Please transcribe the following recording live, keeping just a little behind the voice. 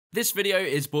This video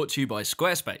is brought to you by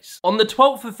Squarespace. On the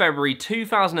 12th of February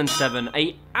 2007,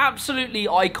 a absolutely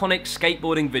iconic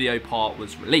skateboarding video part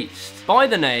was released by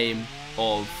the name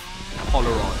of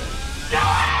Colorado.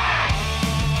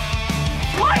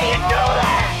 Why do you do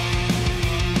that?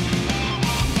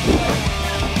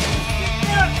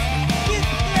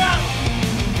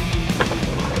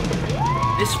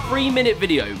 This 3-minute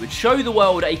video would show the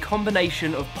world a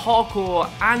combination of parkour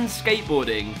and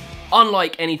skateboarding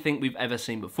unlike anything we've ever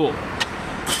seen before.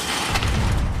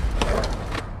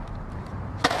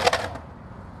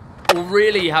 Or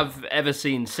really have ever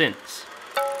seen since.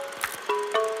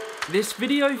 This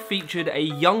video featured a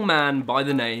young man by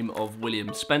the name of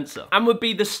William Spencer, and would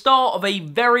be the start of a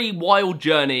very wild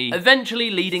journey,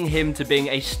 eventually leading him to being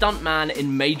a stuntman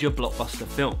in major blockbuster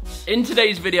films. In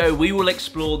today's video, we will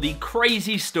explore the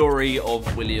crazy story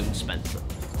of William Spencer.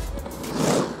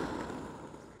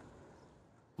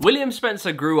 William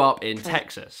Spencer grew up in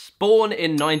Texas, born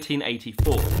in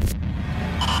 1984.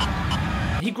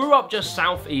 He grew up just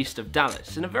southeast of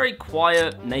Dallas, in a very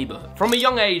quiet neighborhood. From a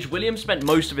young age, William spent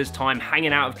most of his time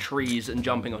hanging out of trees and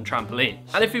jumping on trampolines.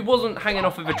 And if he wasn't hanging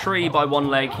off of a tree by one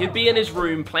leg, he'd be in his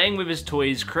room playing with his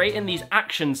toys, creating these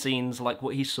action scenes like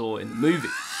what he saw in the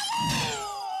movies.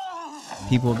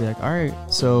 People will be like, all right,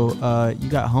 so you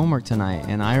got homework tonight.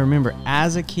 And I remember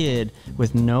as a kid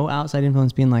with no outside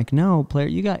influence being like, no, player,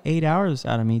 you got 8 hours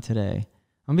out of me today.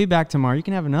 I'll be back tomorrow. You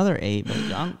can have another 8, but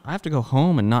I have to go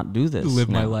home and not do this. Live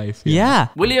my life. Yeah.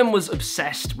 William was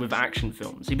obsessed with action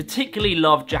films. He particularly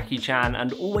loved Jackie Chan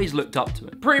and always looked up to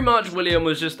him. Pretty much, William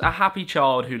was just a happy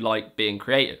child who liked being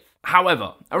creative.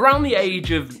 However, around the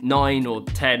age of 9 or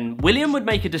 10, William would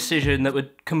make a decision that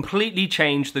would completely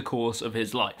change the course of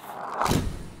his life.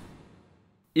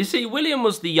 You see, William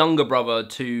was the younger brother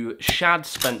to Shad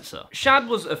Spencer. Shad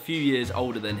was a few years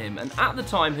older than him and at the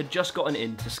time had just gotten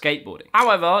into skateboarding.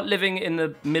 However, living in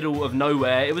the middle of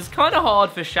nowhere, it was kind of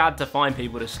hard for Shad to find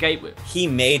people to skate with. He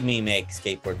made me make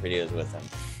skateboard videos with him.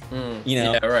 You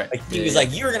know, yeah, right. Like, he was like,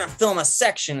 you're gonna film a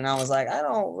section, and I was like, I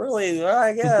don't really,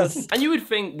 I guess. And you would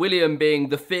think William being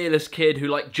the fearless kid who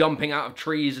liked jumping out of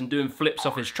trees and doing flips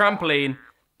off his trampoline,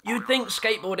 you'd think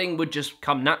skateboarding would just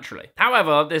come naturally.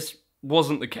 However, this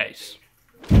wasn't the case.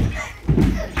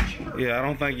 Yeah, I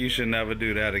don't think you should never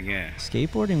do that again.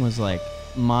 Skateboarding was like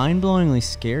mind-blowingly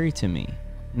scary to me.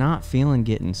 Not feeling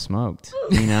getting smoked,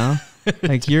 you know?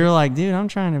 Like you're like, dude, I'm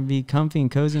trying to be comfy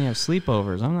and cozy and have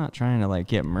sleepovers. I'm not trying to like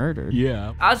get murdered.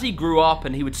 Yeah. As he grew up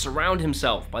and he would surround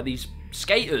himself by these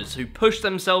skaters who pushed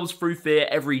themselves through fear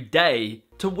every day,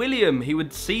 to William, he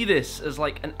would see this as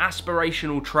like an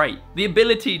aspirational trait. The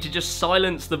ability to just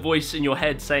silence the voice in your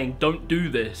head saying, don't do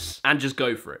this, and just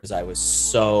go for it. Because I was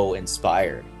so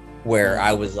inspired, where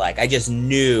I was like, I just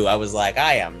knew, I was like,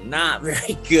 I am not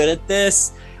very good at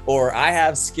this, or I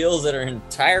have skills that are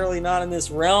entirely not in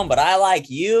this realm, but I like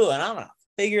you, and I'm gonna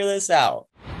figure this out.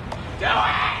 Do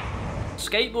it!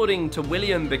 Skateboarding to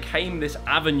William became this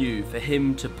avenue for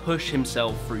him to push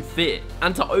himself through fear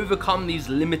and to overcome these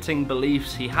limiting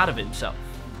beliefs he had of himself.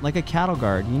 Like a cattle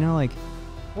guard, you know, like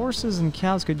horses and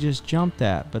cows could just jump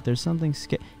that, but there's something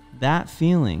that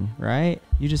feeling, right?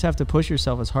 You just have to push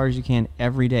yourself as hard as you can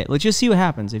every day. Let's just see what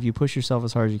happens if you push yourself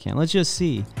as hard as you can. Let's just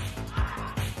see.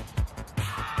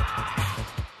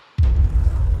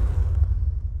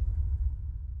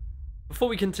 Before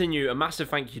we continue, a massive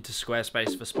thank you to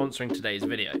Squarespace for sponsoring today's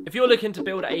video. If you're looking to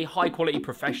build a high-quality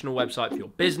professional website for your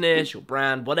business, your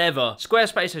brand, whatever,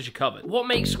 Squarespace has you covered. What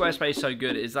makes Squarespace so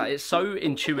good is that it's so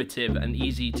intuitive and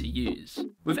easy to use.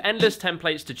 With endless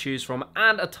templates to choose from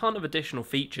and a ton of additional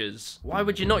features, why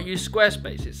would you not use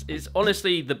Squarespace? It's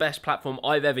honestly the best platform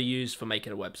I've ever used for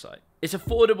making a website. It's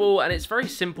affordable and it's very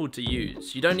simple to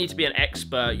use. You don't need to be an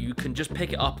expert, you can just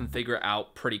pick it up and figure it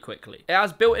out pretty quickly. It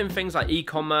has built-in things like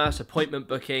e-commerce, appointment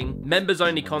booking,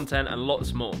 members-only content, and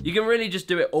lots more. You can really just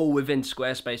do it all within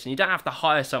Squarespace and you don't have to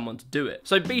hire someone to do it.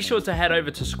 So be sure to head over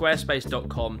to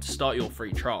squarespace.com to start your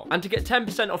free trial. And to get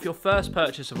 10% off your first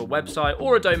purchase of a website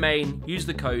or a domain, use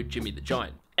the code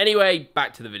JimmyTheGiant. Anyway,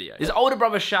 back to the video. His older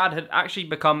brother Shad had actually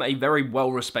become a very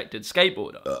well-respected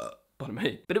skateboarder.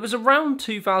 But it was around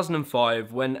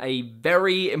 2005 when a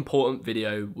very important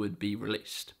video would be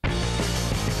released.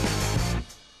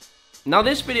 Now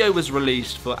this video was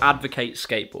released for Advocate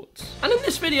Skateboards. And in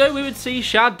this video we would see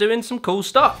Shad doing some cool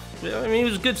stuff. I mean, he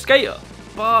was a good skater.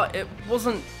 But it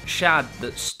wasn't Shad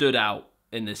that stood out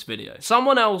in this video.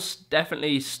 Someone else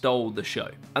definitely stole the show.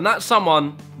 And that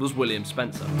someone was William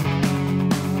Spencer.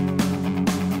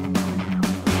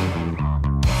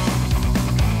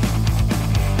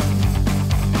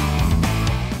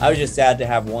 I was just sad to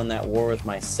have won that war with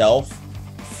myself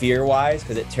fear-wise,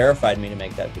 because it terrified me to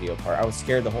make that video part. I was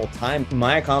scared the whole time.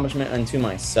 My accomplishment unto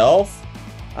myself,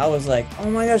 I was like,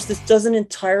 oh my gosh, this doesn't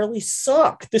entirely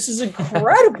suck. This is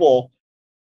incredible.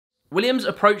 William's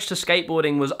approach to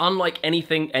skateboarding was unlike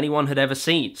anything anyone had ever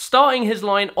seen. Starting his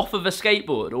line off of a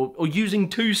skateboard, or using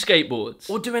 2 skateboards,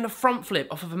 or doing a front flip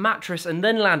off of a mattress and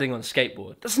then landing on a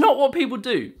skateboard. That's not what people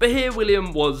do, but here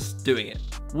William was doing it.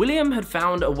 William had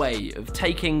found a way of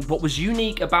taking what was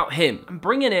unique about him and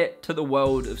bringing it to the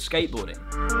world of skateboarding.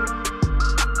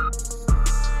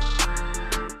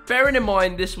 Bearing in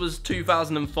mind this was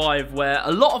 2005, where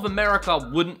a lot of America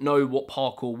wouldn't know what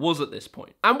parkour was at this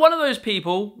point. And one of those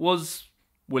people was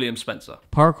William Spencer.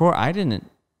 Parkour, I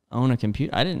didn't own a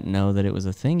computer. I didn't know that it was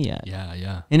a thing yet.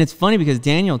 Yeah. And it's funny because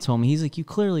Daniel told me, he's like, you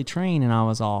clearly train. And I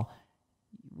was all,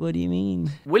 what do you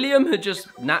mean? William had just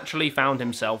naturally found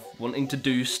himself wanting to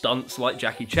do stunts like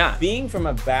Jackie Chan. Being from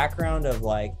a background of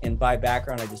like, and by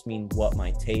background, I just mean what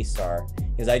my tastes are,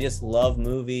 because I just love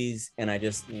movies and I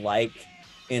just like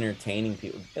entertaining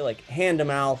people. Like hand to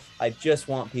mouth, I just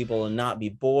want people to not be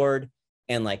bored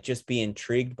and like just be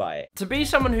intrigued by it. To be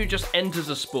someone who just enters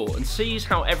a sport and sees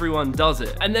how everyone does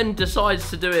it and then decides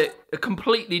to do it a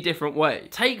completely different way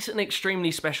takes an extremely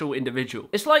special individual.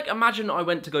 It's like, imagine I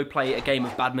went to go play a game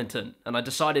of badminton and I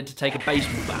decided to take a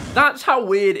baseball bat. That's how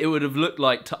weird it would have looked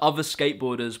like to other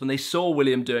skateboarders when they saw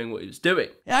William doing what he was doing.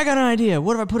 Yeah, I got an idea.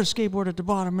 What if I put a skateboard at the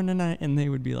bottom of the night? And they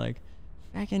would be like,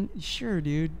 sure,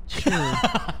 dude, sure.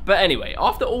 But anyway,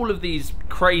 after all of these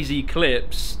crazy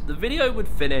clips, the video would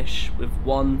finish with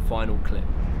one final clip.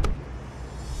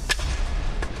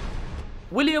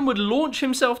 William would launch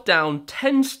himself down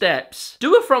 10 steps,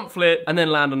 do a front flip, and then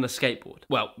land on a skateboard.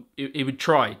 Well, he would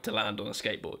try to land on a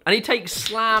skateboard. And he'd take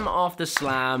slam after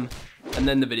slam, and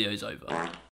then the video's over.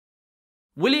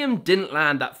 William didn't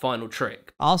land that final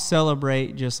trick. I'll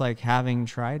celebrate just like having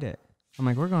tried it. I'm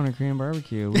like, we're going to Korean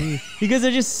barbecue. Because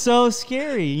they're just so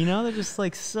scary, you know? They're just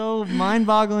like so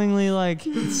mind-bogglingly, like,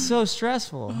 it's so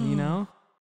stressful, you know?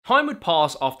 Time would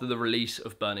pass after the release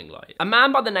of Burning Light. A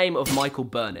man by the name of Michael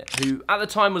Burnett, who at the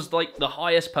time was like the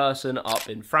highest person up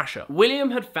in Thrasher. William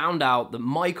had found out that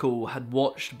Michael had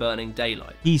watched Burning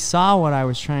Daylight. He saw what I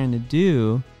was trying to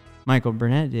do, Michael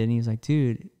Burnett did, and he was like,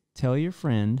 dude, tell your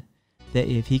friend that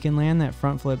if he can land that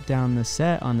front flip down the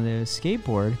set on the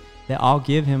skateboard, that I'll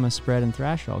give him a spread in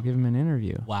Thrasher. I'll give him an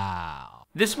interview. Wow.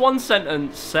 This one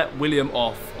sentence set William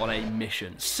off on a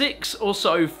mission. 6 or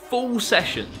so full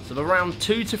sessions of around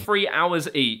 2 to 3 hours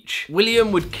each,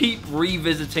 William would keep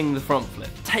revisiting the front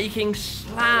flip, taking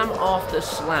slam after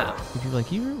slam. People were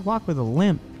like, you walk with a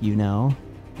limp, you know?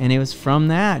 And it was from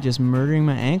that, just murdering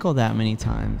my ankle that many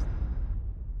times.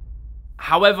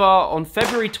 However, on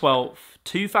February 12th,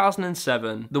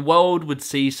 2007, the world would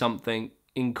see something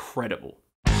incredible.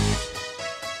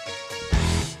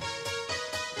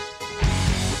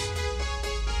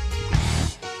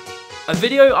 A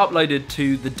video uploaded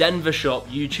to the Denver Shop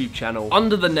YouTube channel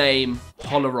under the name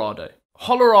Hollerado.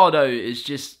 Hollerado is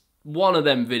just one of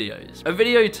them videos. A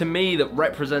video to me that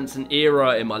represents an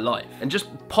era in my life and just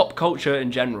pop culture in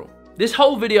general. This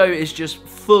whole video is just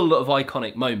full of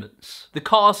iconic moments. The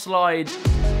car slide,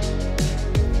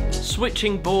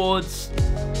 switching boards,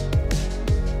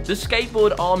 the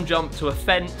skateboard arm jump to a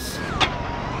fence,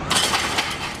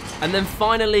 and then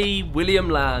finally William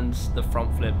lands the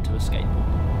front flip to a skateboard.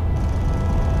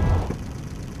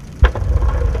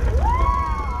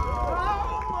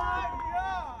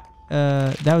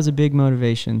 That was a big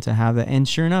motivation to have that, and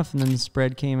sure enough, and then the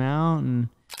spread came out, and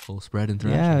Full spread and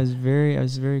Thrasher. yeah, it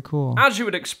was very cool. As you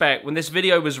would expect, when this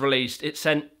video was released, it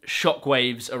sent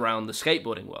shockwaves around the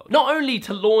skateboarding world. Not only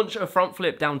to launch a front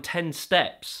flip down 10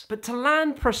 steps, but to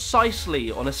land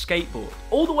precisely on a skateboard.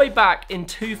 All the way back in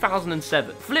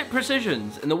 2007. Flip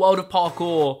precisions in the world of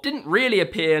parkour didn't really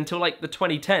appear until like the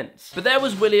 2010s. But there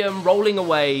was William rolling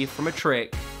away from a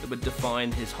trick that would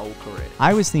define his whole career.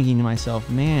 I was thinking to myself,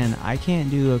 man, I can't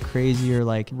do a crazier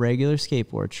like regular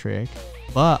skateboard trick,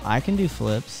 but I can do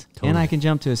flips, and I can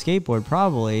jump to a skateboard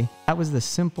probably. That was the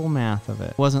simple math of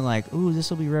it. It wasn't like, ooh, this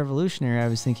will be revolutionary. I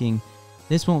was thinking,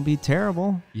 this won't be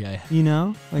terrible. Yeah. You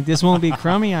know? Like, this won't be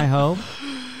crummy, I hope.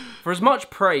 For as much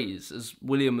praise as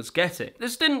William was getting,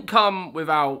 this didn't come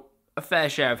without a fair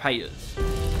share of haters.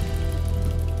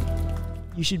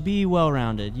 You should be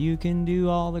well-rounded. You can do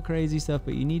all the crazy stuff,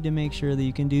 but you need to make sure that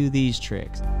you can do these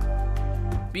tricks.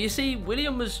 But you see,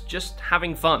 William was just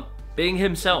having fun, being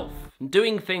himself, and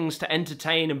doing things to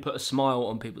entertain and put a smile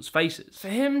on people's faces. For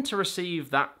him to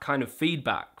receive that kind of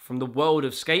feedback from the world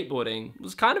of skateboarding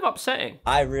was kind of upsetting.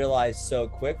 I realized so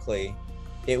quickly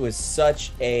it was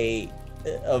such a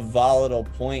volatile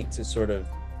point to sort of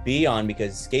be on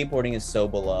because skateboarding is so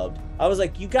beloved. I was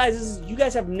like, you guys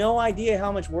have no idea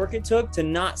how much work it took to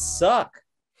not suck,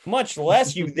 much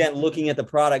less you then looking at the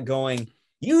product going,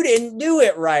 you didn't do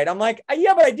it right. I'm like,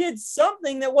 yeah, but I did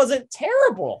something that wasn't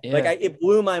terrible. Yeah. Like it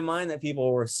blew my mind that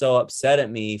people were so upset at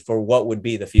me for what would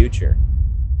be the future.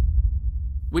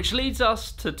 Which leads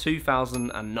us to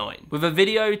 2009 with a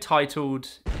video titled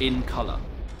In Color.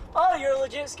 Oh, you're a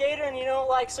legit skater and you don't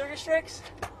like circus tricks?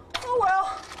 Oh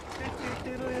well.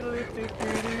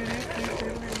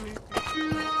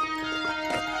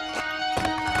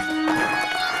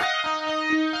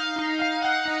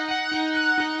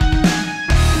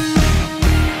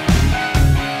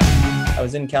 I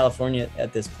was in California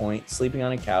at this point, sleeping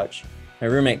on a couch. My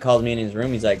roommate called me in his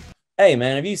room. He's like, hey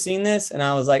man, have you seen this? And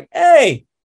I was like, hey,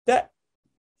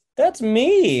 that's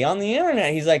me on the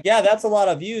internet. He's like, yeah, that's a lot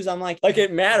of views. I'm like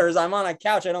it matters. I'm on a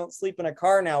couch. I don't sleep in a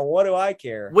car now. What do I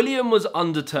care? William was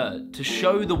undeterred to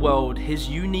show the world his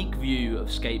unique view of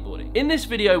skateboarding. In this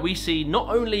video, we see not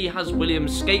only has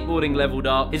William's skateboarding leveled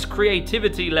up, his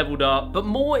creativity leveled up, but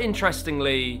more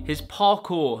interestingly, his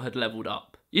parkour had leveled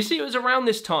up. You see, it was around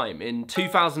this time in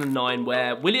 2009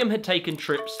 where William had taken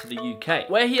trips to the UK,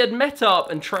 where he had met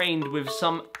up and trained with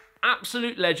some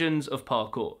absolute legends of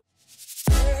parkour.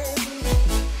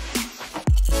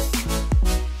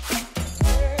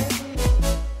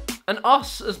 And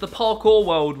us, as the parkour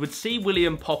world, would see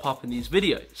William pop up in these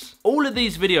videos. All of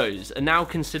these videos are now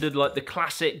considered like the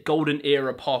classic golden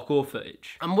era parkour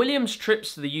footage. And William's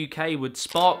trips to the UK would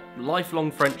spark lifelong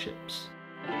friendships.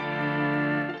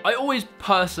 I always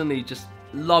personally just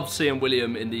loved seeing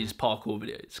William in these parkour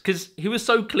videos because he was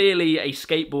so clearly a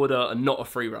skateboarder and not a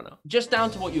free runner. Just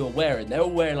down to what you were wearing. They were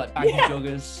wearing like baggy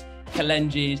joggers,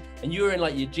 Kalengis, and you were in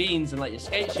like your jeans and like your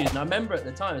skate shoes. And I remember at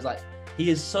the time, it was like, he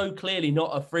is so clearly not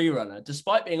a free runner,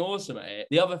 despite being awesome at it.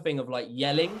 The other thing of like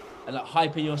yelling and like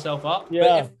hyping yourself up.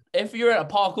 Yeah. But if you're at a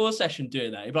parkour session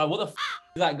doing that, you'd be like, what the f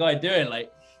is that guy doing?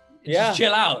 Like, just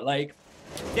chill out. Like,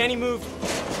 Danny moved.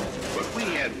 But we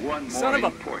had one more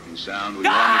important sound we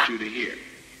wanted you to hear.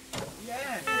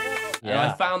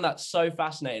 yeah, I found that so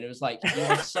fascinating. It was like, he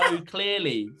was so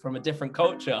clearly from a different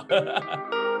culture.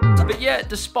 But yeah,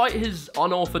 despite his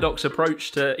unorthodox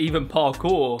approach to even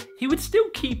parkour, he would still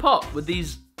keep up with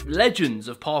these legends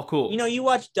of parkour. You know, you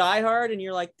watch Die Hard and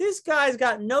you're like, this guy's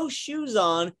got no shoes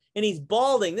on and he's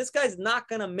balding. This guy's not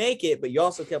gonna make it, but you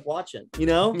also kept watching, you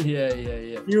know? Yeah.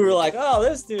 You were like, oh,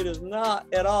 this dude is not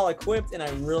at all equipped. And I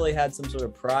really had some sort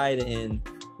of pride in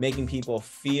making people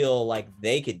feel like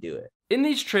they could do it. In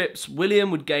these trips,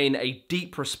 William would gain a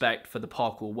deep respect for the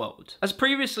parkour world. As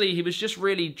previously, he was just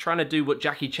really trying to do what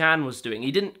Jackie Chan was doing.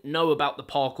 He didn't know about the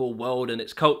parkour world and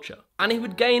its culture. And he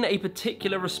would gain a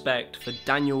particular respect for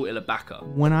Daniel Ilabaka.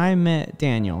 When I met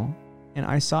Daniel and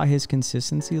I saw his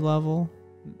consistency level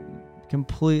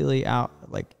completely out,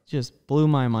 like just blew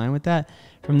my mind with that.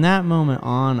 From that moment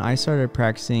on, I started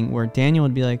practicing where Daniel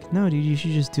would be like, no, dude, you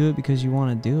should just do it because you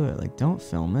want to do it. Like, don't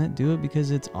film it. Do it because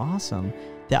it's awesome.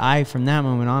 From that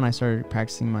moment on, I started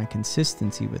practicing my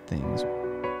consistency with things.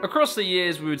 Across the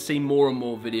years, we would see more and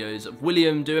more videos of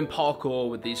William doing parkour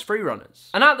with these freerunners.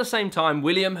 And at the same time,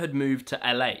 William had moved to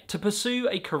LA to pursue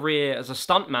a career as a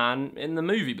stuntman in the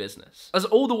movie business. As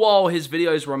all the while, his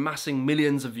videos were amassing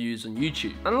millions of views on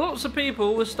YouTube. And lots of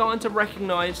people were starting to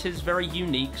recognize his very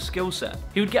unique skill set.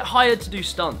 He would get hired to do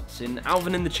stunts in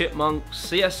Alvin and the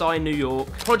Chipmunks, CSI New York,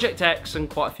 Project X, and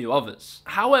quite a few others.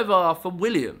 However, for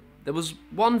William, there was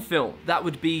one film that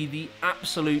would be the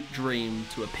absolute dream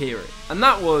to appear in, and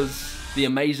that was The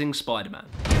Amazing Spider-Man.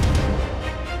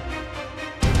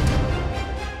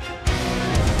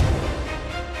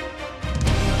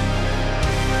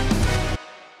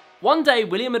 One day,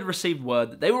 William had received word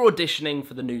that they were auditioning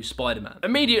for the new Spider-Man.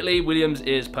 Immediately, William's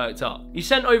ears perked up. He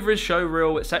sent over his show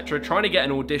reel, etc., trying to get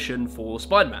an audition for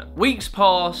Spider-Man. Weeks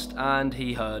passed, and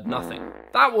he heard nothing.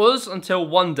 That was until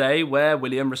one day where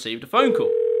William received a phone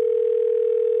call.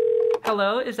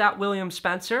 Hello, is that William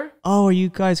Spencer? Oh, are you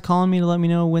guys calling me to let me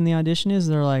know when the audition is?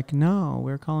 They're like, no,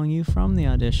 we're calling you from the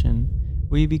audition.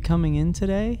 Will you be coming in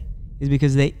today? Is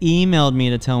because they emailed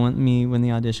me to tell me when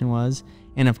the audition was.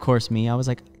 And of course I was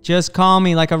like, just call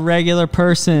me like a regular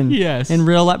person. Yes. In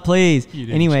real life, please.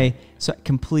 Anyway, check. so I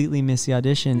completely missed the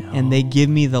audition. No. And they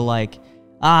give me the like,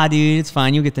 dude, it's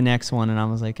fine. You'll get the next one. And I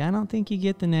was like, I don't think you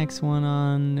get the next one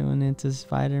on when it's a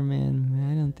Spider-Man.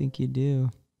 I don't think you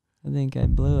do. I think I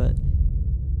blew it.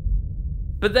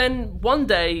 But then one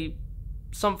day,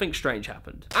 something strange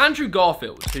happened. Andrew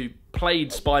Garfield, who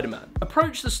played Spider-Man,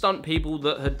 approached the stunt people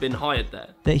that had been hired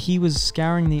there. That he was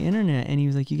scouring the internet and he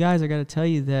was like, you guys, I got to tell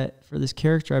you that for this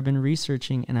character I've been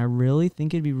researching and I really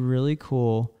think it'd be really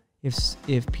cool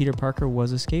if Peter Parker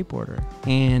was a skateboarder.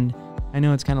 And I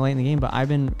know it's kind of late in the game, but I've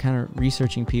been kind of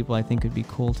researching people I think would be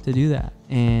cool to do that.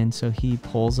 And so he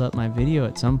pulls up my video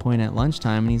at some point at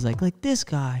lunchtime, and he's like this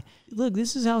guy, look,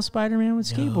 this is how Spider-Man would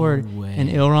skateboard. No way. And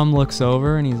Ilram looks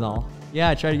over and he's all, yeah,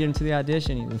 I tried to get him to the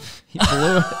audition. He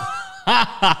blew it.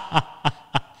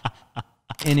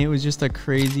 And it was just a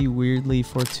crazy, weirdly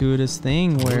fortuitous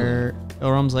thing where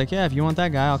Ilram's like, yeah, if you want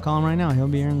that guy, I'll call him right now. He'll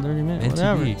be here in 30 minutes,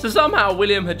 whatever. So somehow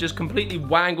William had just completely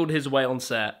wangled his way on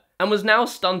set and was now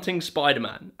stunting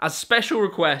Spider-Man as special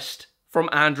request from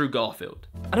Andrew Garfield.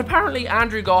 And apparently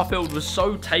Andrew Garfield was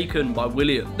so taken by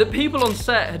William that people on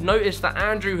set had noticed that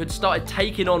Andrew had started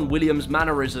taking on William's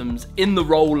mannerisms in the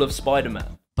role of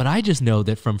Spider-Man. But I just know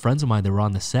that from friends of mine that were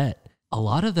on the set, a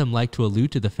lot of them like to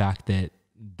allude to the fact that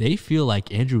they feel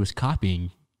like Andrew was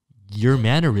copying your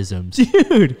mannerisms.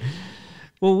 Dude.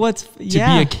 Well,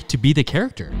 to be the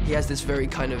character. He has this very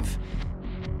kind of,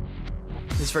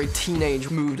 this very teenage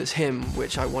mood as him,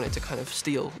 which I wanted to kind of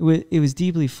steal. It was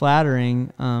deeply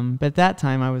flattering, but at that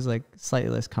time I was like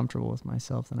slightly less comfortable with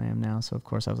myself than I am now. So of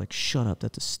course I was like, shut up,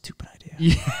 that's a stupid idea.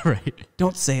 Yeah, right.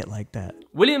 Don't say it like that.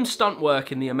 William's stunt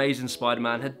work in The Amazing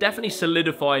Spider-Man had definitely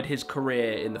solidified his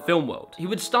career in the film world. He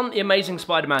would stunt The Amazing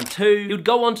Spider-Man 2, he would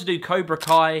go on to do Cobra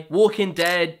Kai, Walking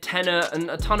Dead, Tenet,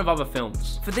 and a ton of other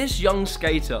films. For this young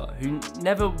skater who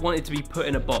never wanted to be put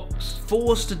in a box,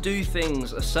 forced to do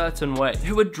things a certain way,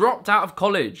 who had dropped out of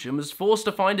college and was forced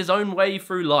to find his own way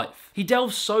through life, he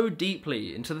delved so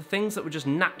deeply into the things that were just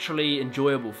naturally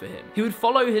enjoyable for him. He would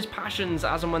follow his passions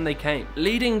as and when they came,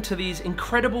 leading to these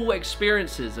incredible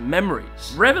experiences and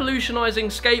memories, revolutionizing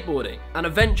skateboarding, and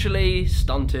eventually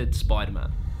stunted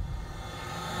Spider-Man.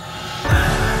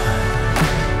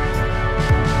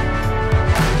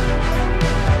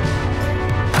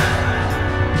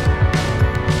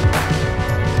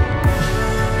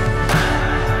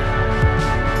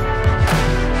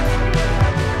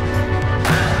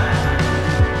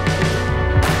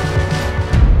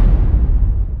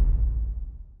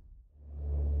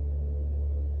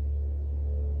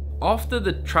 After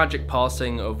the tragic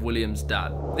passing of William's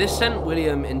dad, this sent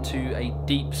William into a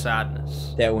deep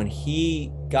sadness. That when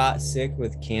he got sick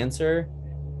with cancer,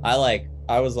 I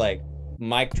was like,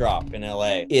 mic drop in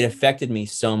LA. It affected me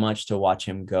so much to watch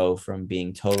him go from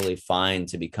being totally fine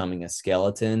to becoming a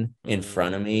skeleton in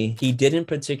front of me. He didn't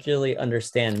particularly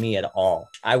understand me at all.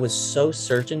 I was so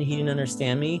certain he didn't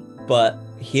understand me, but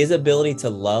his ability to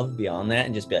love beyond that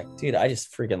and just be like, dude, I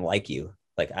just freaking like you.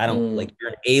 Like, I don't, like, you're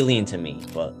an alien to me,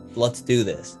 but let's do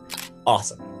this.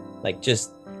 Awesome. Like,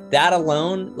 just that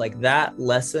alone, like, that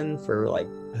lesson for, like,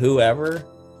 whoever,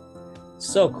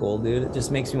 so cool, dude. It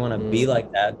just makes me want to be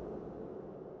like that.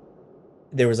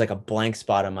 There was, like, a blank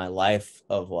spot in my life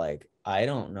of, like, I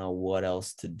don't know what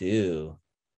else to do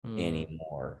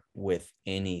anymore with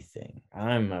anything.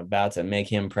 I'm about to make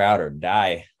him proud or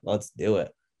die. Let's do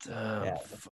it. Yeah.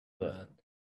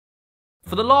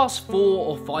 For the last 4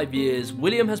 or 5 years,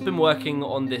 William has been working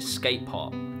on this skate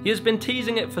park. He has been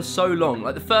teasing it for so long.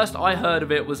 Like, the first I heard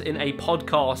of it was in a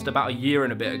podcast about a year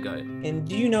and a bit ago. And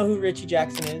do you know who Richie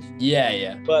Jackson is?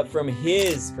 Yeah. But from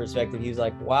his perspective, he was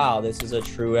like, wow, this is a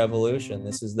true evolution.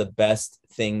 This is the best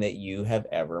thing that you have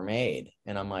ever made.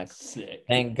 And I'm like, sick.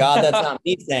 Thank God that's not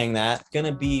me saying that. It's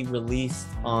gonna be released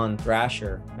on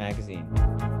Thrasher magazine.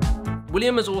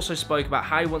 William has also spoke about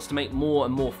how he wants to make more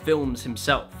and more films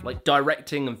himself, like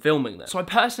directing and filming them. So I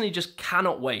personally just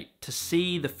cannot wait to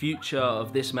see the future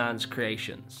of this man's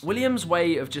creations. William's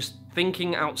way of just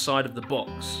thinking outside of the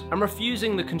box and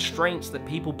refusing the constraints that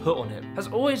people put on him has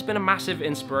always been a massive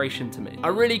inspiration to me. I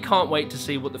really can't wait to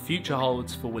see what the future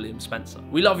holds for William Spencer.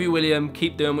 We love you, William.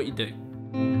 Keep doing what you do.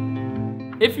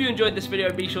 If you enjoyed this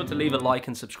video, be sure to leave a like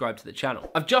and subscribe to the channel.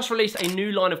 I've just released a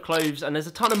new line of clothes and there's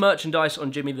a ton of merchandise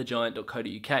on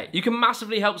jimmythegiant.co.uk. You can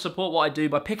massively help support what I do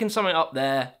by picking something up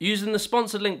there, using the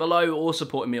sponsored link below, or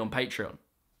supporting me on Patreon.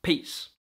 Peace.